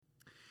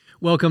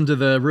Welcome to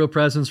the Real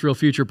Presence, Real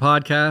Future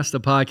podcast, a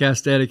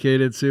podcast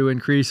dedicated to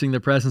increasing the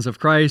presence of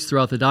Christ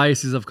throughout the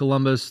Diocese of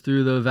Columbus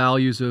through the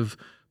values of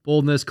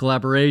boldness,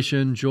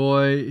 collaboration,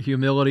 joy,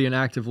 humility, and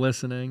active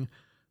listening.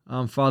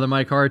 I'm Father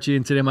Mike Hartge,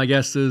 and today my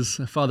guest is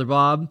Father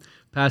Bob,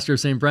 pastor of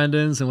St.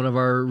 Brendan's and one of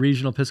our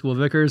regional Episcopal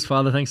vicars.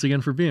 Father, thanks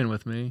again for being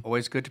with me.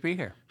 Always good to be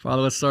here.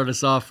 Father, let's start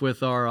us off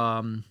with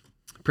our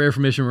prayer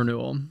for mission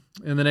renewal.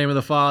 In the name of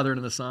the Father, and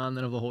of the Son,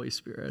 and of the Holy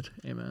Spirit.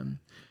 Amen.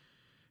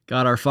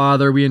 God our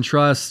Father, we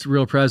entrust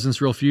Real Presence,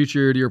 Real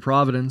Future to your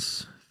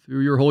providence. Through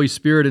your Holy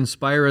Spirit,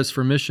 inspire us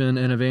for mission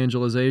and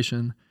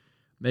evangelization.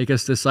 Make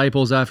us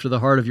disciples after the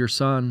heart of your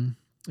Son.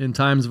 In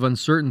times of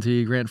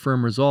uncertainty, grant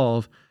firm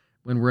resolve.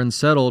 When we're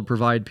unsettled,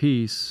 provide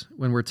peace.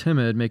 When we're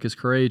timid, make us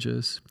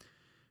courageous.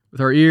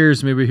 With our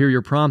ears, may we hear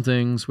your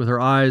promptings. With our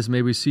eyes,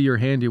 may we see your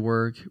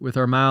handiwork. With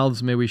our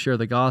mouths, may we share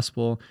the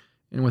gospel.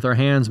 And with our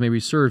hands, may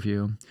we serve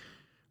you.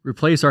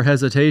 Replace our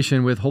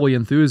hesitation with holy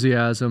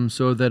enthusiasm,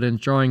 so that in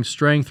drawing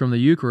strength from the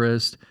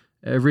Eucharist,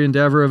 every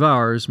endeavor of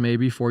ours may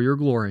be for your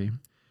glory.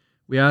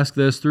 We ask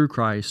this through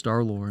Christ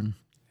our Lord.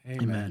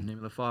 Amen. Amen. In the name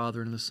of the Father,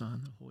 and of the Son,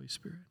 and the Holy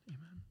Spirit. Amen.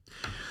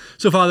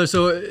 So, Father,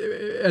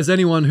 as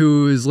anyone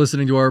who is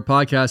listening to our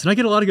podcast, and I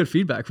get a lot of good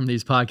feedback from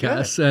these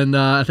podcasts, Good. and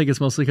I think it's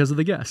mostly because of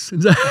the guests.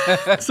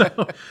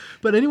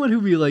 But anyone who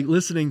be like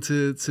listening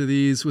to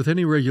these with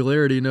any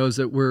regularity knows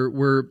that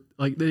we're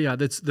like,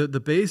 that's the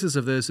basis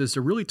of this is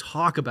to really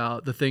talk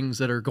about the things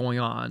that are going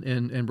on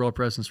in Real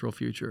Presence, Real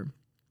Future.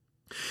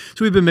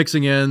 So we've been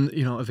mixing in,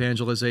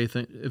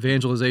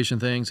 evangelization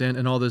things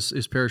and all this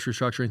is parish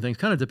restructuring things,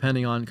 kind of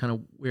depending on kind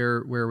of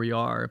where we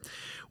are.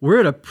 We're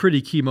at a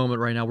pretty key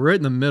moment right now. We're right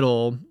in the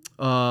middle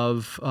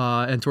of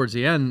and towards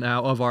the end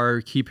now of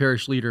our key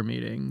parish leader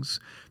meetings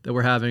that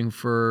we're having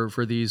for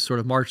these sort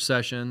of March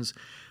sessions,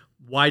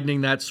 widening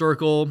that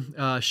circle,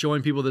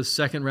 showing people this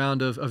second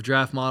round of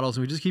draft models,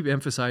 and we just keep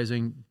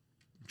emphasizing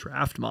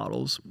draft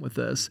models with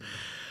this.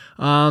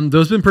 Those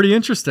have been pretty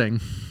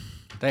interesting.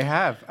 They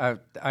have.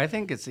 I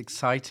think it's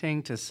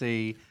exciting to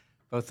see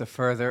both the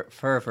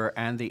fervor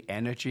and the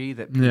energy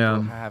that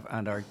people have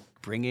and are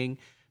bringing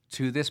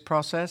to this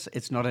process.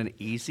 It's not an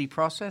easy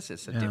process.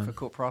 It's a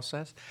difficult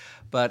process.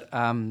 But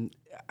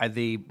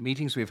the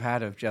meetings we've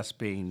had have just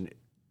been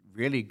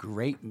really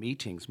great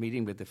meetings.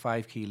 Meeting with the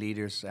 5 key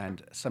leaders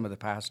and some of the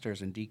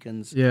pastors and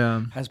deacons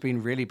has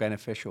been really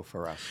beneficial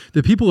for us.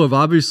 The people have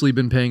obviously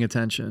been paying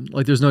attention.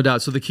 Like, there's no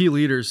doubt. So the key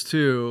leaders,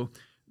 too,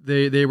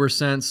 They were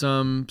sent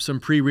some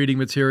pre-reading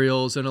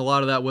materials, and a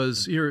lot of that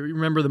was, you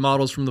remember the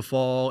models from the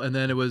fall, and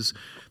then it was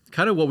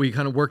kind of what we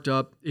kind of worked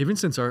up even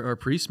since our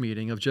priest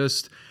meeting of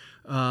just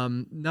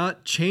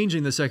not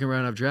changing the second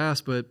round of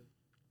drafts, but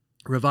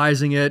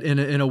revising it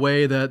in a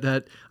way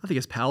that I think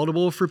is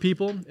palatable for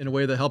people, in a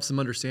way that helps them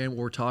understand what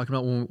we're talking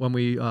about when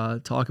we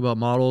talk about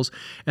models,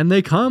 and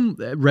they come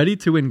ready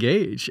to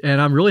engage. And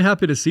I'm really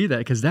happy to see that,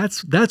 because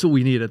that's what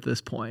we need at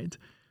this point.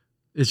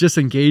 It's just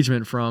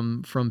engagement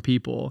from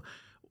people.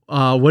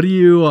 What do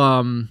you,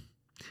 I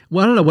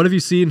don't know, what have you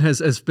seen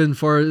has been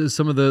for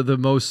some of the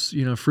most,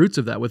 fruits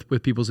of that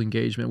with people's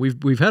engagement?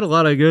 We've had a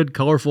lot of good,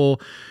 colorful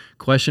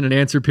question and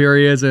answer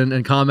periods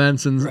and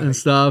comments and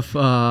stuff.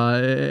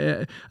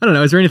 I don't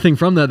know, is there anything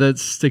from that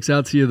sticks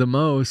out to you the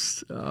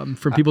most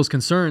from people's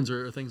concerns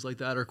or things like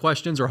that, or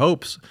questions or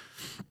hopes?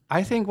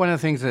 I think one of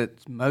the things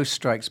that most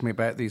strikes me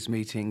about these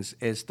meetings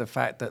is the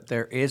fact that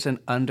there is an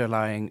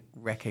underlying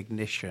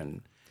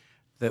recognition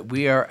that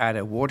we are at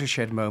a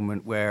watershed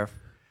moment where,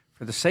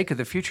 for the sake of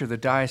the future of the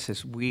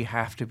diocese, we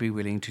have to be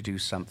willing to do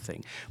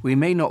something. We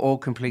may not all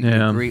completely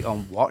agree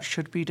on what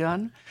should be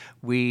done.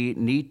 We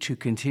need to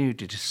continue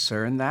to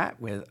discern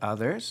that with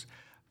others,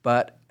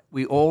 but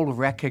we all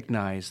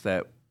recognize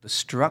that the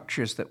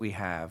structures that we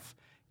have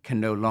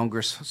can no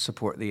longer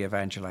support the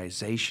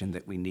evangelization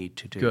that we need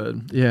to do.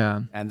 Good,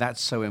 yeah. And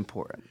that's so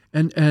important.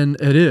 And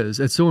it is.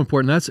 It's so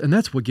important.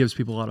 That's what gives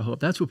people a lot of hope.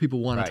 That's what people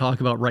want to talk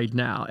about right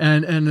now.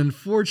 And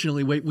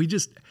unfortunately, we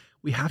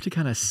have to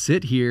kind of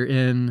sit here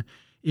in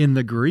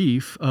the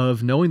grief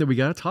of knowing that we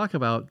got to talk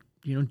about,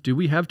 do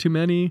we have too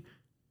many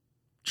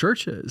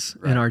churches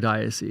in our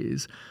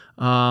diocese?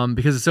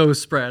 Because it's so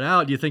spread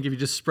out. You think if you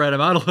just spread them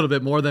out a little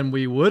bit more, then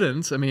we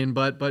wouldn't. I mean,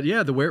 but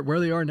yeah, where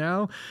they are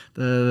now,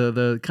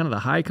 the kind of the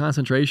high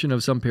concentration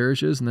of some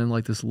parishes, and then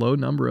like this low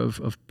number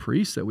of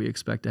priests that we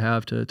expect to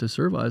have to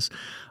serve us,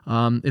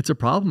 it's a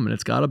problem, and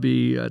it's got to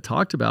be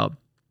talked about.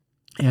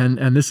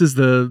 And this is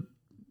the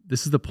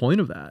point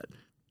of that,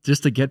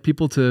 just to get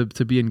people to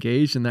be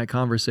engaged in that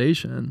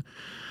conversation.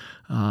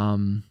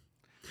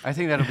 I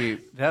think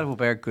that will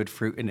bear good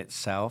fruit in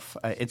itself.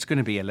 It's going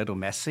to be a little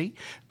messy,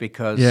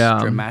 because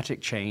dramatic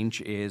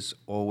change is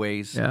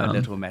always a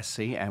little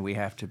messy, and we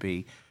have to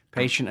be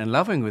patient and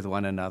loving with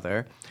one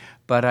another.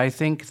 But I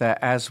think that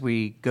as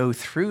we go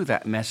through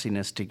that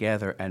messiness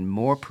together and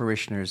more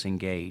parishioners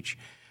engage,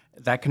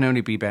 that can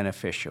only be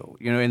beneficial.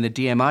 In the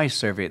DMI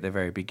survey at the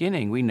very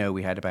beginning, we know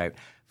we had about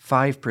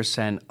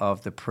 5%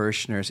 of the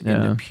parishioners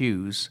in the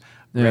pews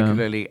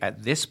regularly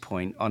at this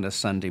point on a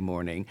Sunday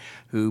morning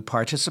who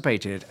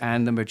participated,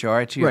 and the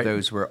majority of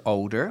those were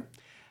older.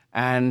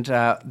 And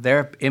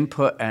their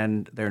input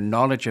and their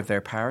knowledge of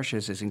their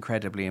parishes is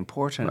incredibly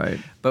important. Right.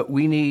 But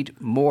we need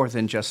more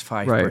than just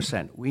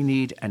 5%. We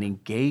need an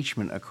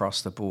engagement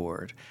across the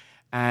board.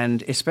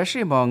 And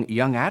especially among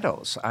young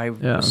adults. I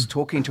was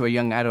talking to a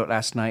young adult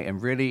last night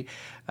and really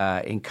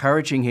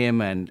encouraging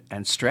him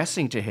and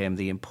stressing to him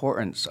the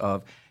importance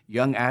of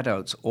young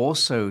adults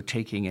also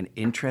taking an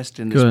interest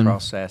in this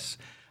process.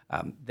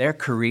 Their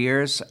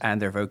careers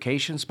and their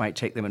vocations might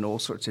take them in all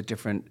sorts of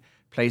different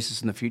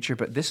places in the future,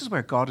 but this is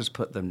where God has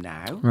put them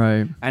now.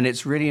 Right. And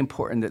it's really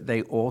important that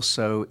they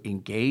also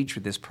engage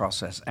with this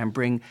process and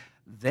bring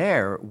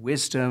their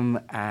wisdom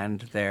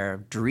and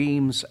their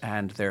dreams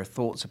and their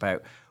thoughts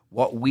about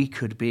what we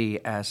could be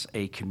as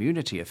a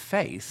community of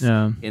faith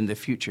in the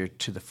future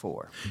to the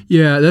fore.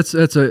 Yeah, that's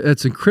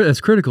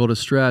critical to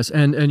stress,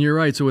 and you're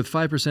right. So with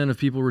 5% of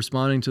people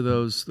responding to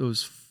those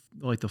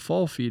like the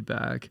fall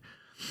feedback,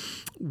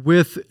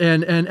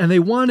 and they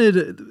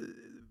wanted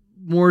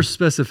more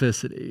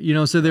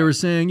specificity, so they were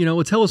saying,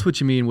 well, tell us what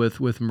you mean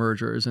with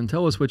mergers, and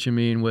tell us what you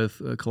mean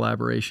with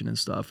collaboration and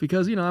stuff,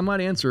 because, I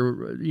might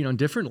answer,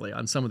 differently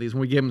on some of these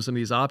when we gave them some of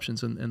these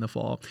options in the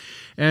fall.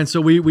 And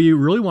so we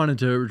really wanted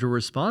to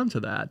respond to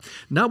that,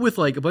 not with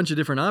like a bunch of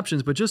different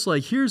options, but just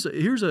like, here's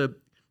a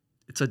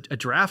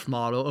draft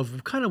model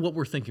of kind of what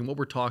we're thinking, what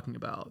we're talking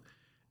about.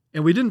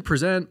 And we didn't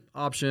present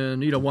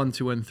option, 1,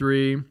 2, and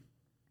 3.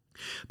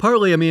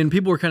 Partly,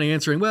 people were kind of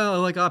answering, well, I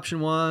like option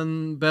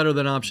 1 better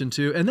than option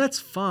 2, and that's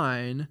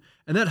fine,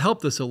 and that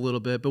helped us a little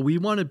bit, but we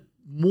wanted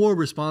more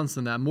response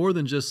than that, more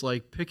than just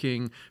like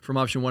picking from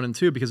option 1 and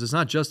 2, because it's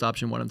not just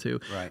option 1 and 2.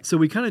 Right. So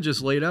we kind of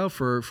just laid out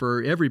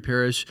for every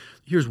parish,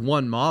 here's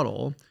one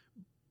model,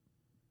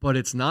 but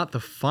it's not the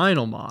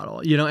final model,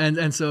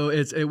 and so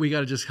we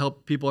got to just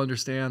help people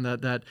understand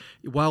that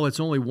while it's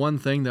only one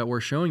thing that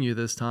we're showing you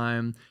this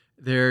time,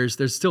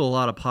 there's still a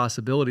lot of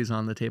possibilities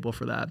on the table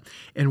for that.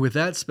 And with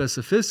that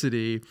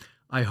specificity,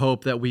 I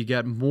hope that we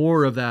get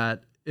more of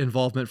that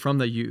involvement from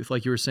the youth,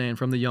 like you were saying,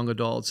 from the young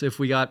adults. If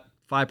we got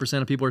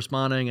 5% of people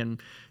responding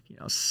and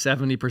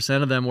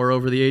 70% of them were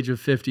over the age of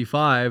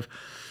 55,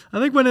 I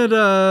think when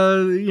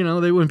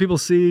when people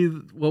see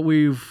what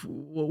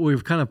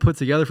we've kind of put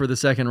together for the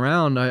second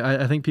round,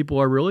 I think people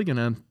are really going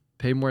to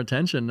pay more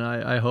attention,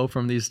 I hope,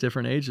 from these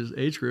different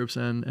age groups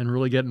and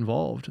really get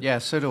involved. Yeah,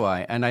 so do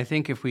I. And I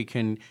think if we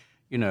can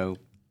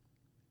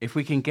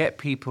get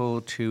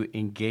people to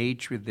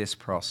engage with this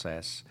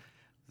process,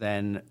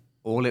 then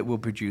all it will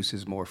produce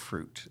is more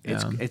fruit.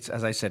 It's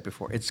as I said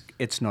before,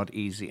 it's not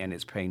easy and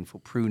it's painful.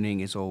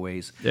 Pruning is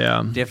always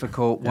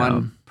difficult.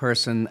 One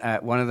person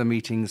at one of the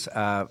meetings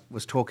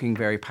was talking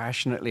very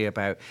passionately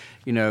about,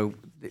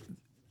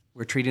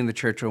 we're treating the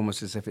church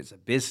almost as if it's a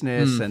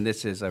business, and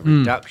this is a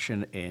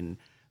reduction in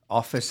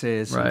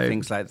offices and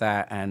things like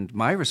that. And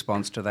my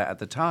response to that at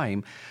the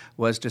time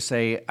was to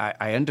say,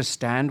 I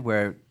understand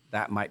where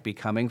that might be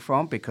coming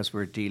from, because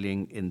we're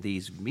dealing in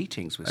these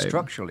meetings with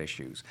structural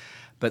issues.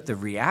 But the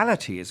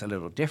reality is a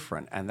little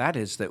different, and that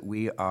is that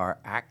we are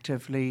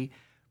actively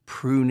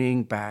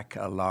pruning back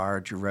a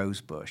large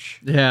rose bush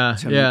so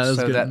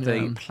that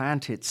the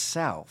plant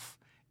itself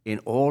in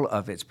all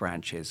of its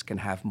branches can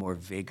have more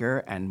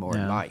vigor and more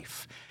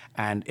life.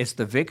 And it's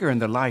the vigor and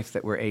the life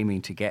that we're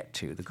aiming to get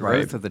to, the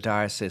growth of the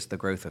diocese, the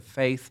growth of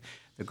faith,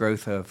 the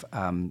growth of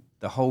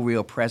the whole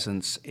Real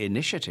Presence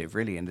initiative,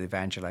 really, and the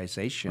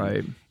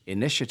evangelization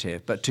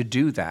initiative. But to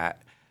do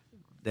that,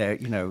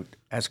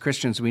 as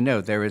Christians, we know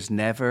there is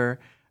never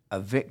a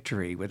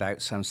victory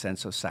without some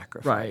sense of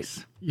sacrifice.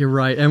 Right, you're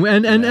right, and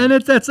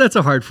that's a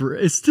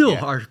it's still a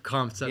hard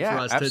concept for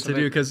us to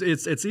do, because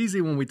it's easy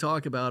when we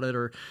talk about it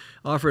or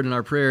offer it in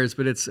our prayers,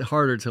 but it's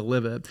harder to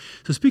live it.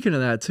 So speaking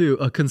of that too,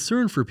 a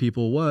concern for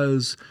people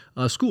was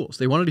schools.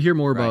 They wanted to hear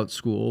more about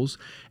schools,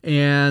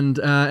 and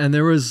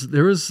there was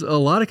a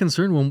lot of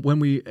concern when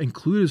we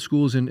included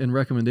schools in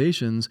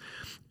recommendations.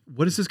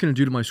 What is this going to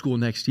do to my school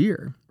next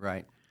year?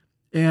 Right.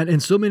 And in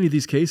so many of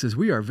these cases,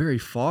 we are very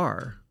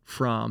far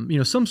from,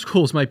 some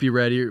schools might be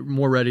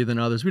more ready than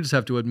others. We just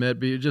have to admit,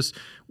 just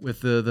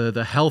with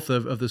the health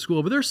of the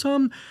school. But there's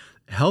some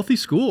healthy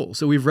schools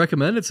that we've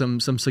recommended some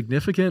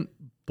significant,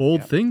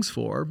 bold things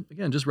for.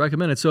 Again, just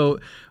recommend it. So,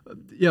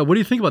 what do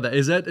you think about that?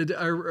 Is that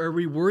are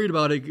we worried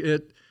about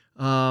it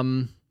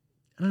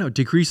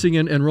decreasing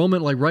in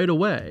enrollment like right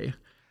away?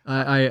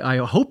 I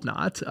hope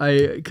not,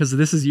 because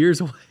this is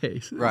years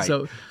away. Right.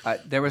 So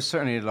there was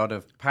certainly a lot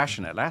of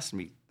passion at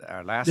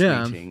our last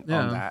meeting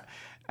on that.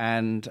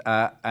 And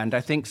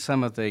I think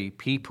some of the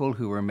people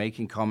who were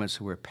making comments,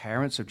 who were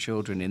parents of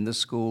children in the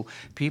school,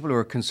 people who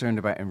are concerned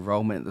about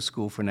enrollment in the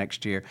school for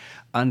next year,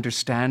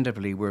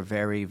 understandably were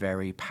very,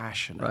 very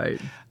passionate.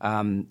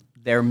 Right.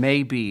 There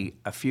may be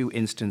a few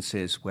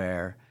instances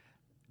where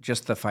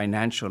just the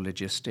financial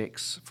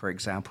logistics, for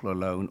example,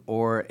 alone,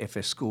 or if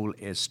a school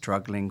is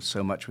struggling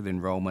so much with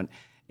enrollment,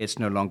 it's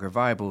no longer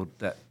viable,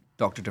 that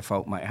Dr.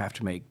 Default might have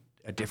to make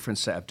a different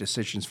set of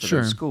decisions for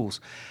those schools.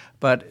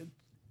 But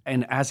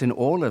And as in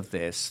all of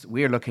this,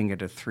 we're looking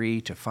at a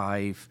 3 to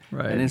 5,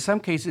 and in some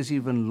cases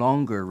even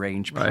longer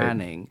range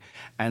planning.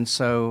 And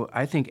so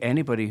I think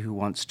anybody who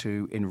wants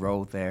to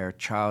enroll their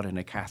child in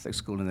a Catholic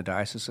school in the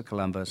Diocese of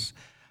Columbus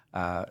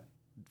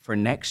for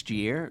next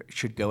year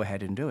should go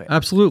ahead and do it.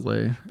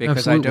 Absolutely.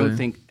 Because I don't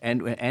think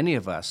any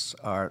of us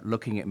are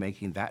looking at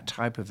making that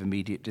type of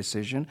immediate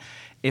decision.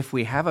 If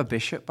we have a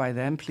bishop by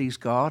then, please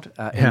God,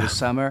 in the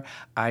summer,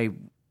 I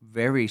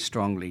very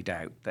strongly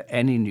doubt that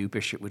any new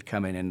bishop would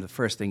come in and the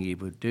first thing he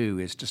would do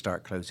is to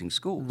start closing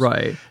schools.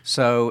 Right.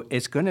 So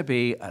it's going to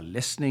be a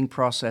listening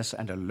process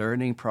and a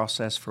learning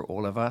process for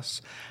all of us.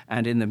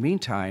 And in the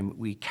meantime,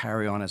 we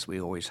carry on as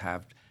we always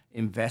have,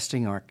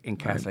 investing in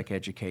Catholic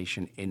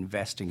education,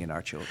 investing in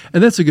our children.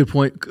 And that's a good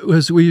point.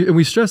 Because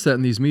we stress that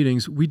in these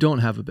meetings, we don't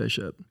have a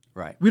bishop.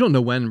 Right. We don't know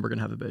when we're going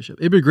to have a bishop.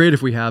 It'd be great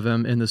if we have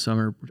him in the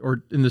summer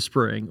or in the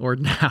spring or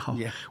now.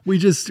 Yeah. We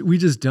just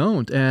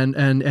don't.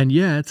 And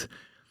yet,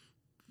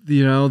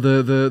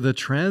 the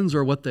trends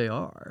are what they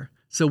are.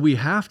 So we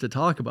have to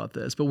talk about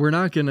this, but we're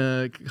not going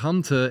to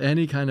come to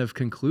any kind of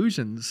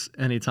conclusions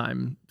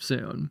anytime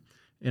soon.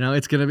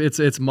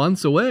 It's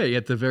months away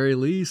at the very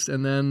least,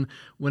 and then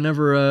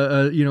whenever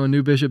a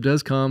new bishop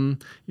does come,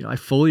 I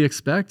fully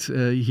expect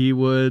I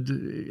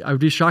would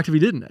be shocked if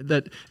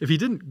he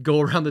didn't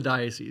go around the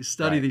diocese,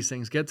 study these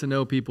things, get to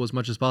know people as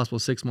much as possible,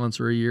 6 months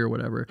or a year or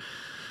whatever.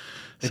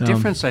 The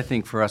difference I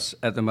think for us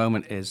at the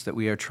moment is that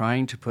we are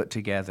trying to put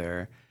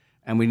together,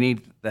 and we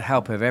need the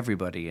help of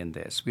everybody in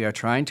this. We are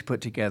trying to put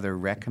together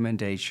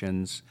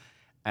recommendations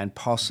and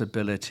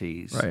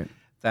possibilities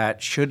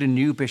that should a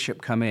new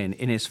bishop come in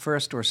his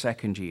first or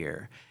second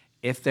year,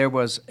 if there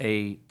was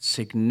a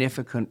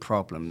significant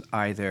problem,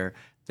 either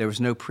there was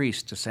no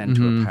priest to send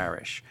to a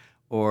parish,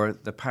 or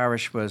the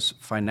parish was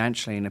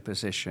financially in a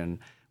position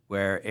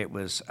where it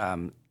was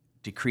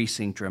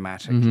decreasing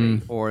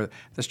dramatically, or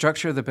the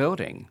structure of the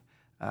building.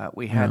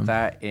 We had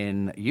that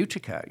in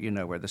Utica,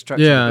 where the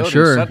structure of the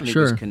building suddenly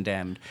was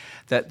condemned,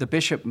 that the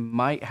bishop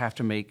might have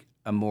to make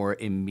a more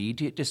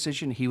immediate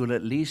decision. He will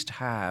at least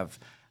have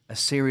a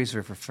series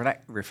of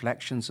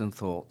reflections and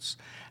thoughts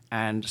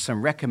and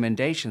some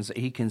recommendations that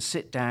he can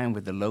sit down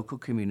with the local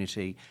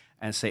community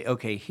and say,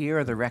 okay, here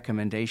are the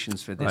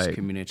recommendations for this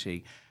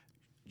community.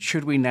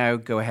 Should we now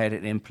go ahead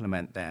and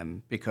implement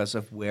them because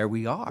of where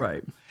we are?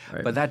 Right.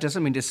 But that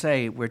doesn't mean to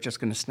say we're just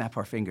going to snap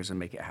our fingers and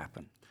make it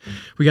happen.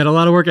 We got a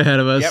lot of work ahead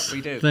of us. Yep,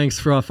 we do. Thanks,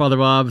 Father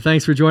Bob.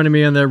 Thanks for joining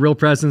me on the Real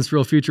Presence,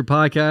 Real Future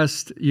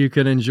podcast. You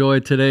can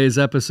enjoy today's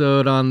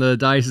episode on the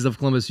Diocese of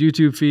Columbus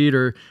YouTube feed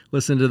or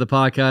listen to the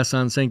podcast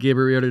on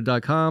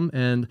stgabrielreader.com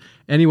and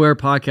anywhere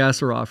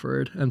podcasts are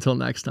offered. Until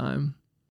next time.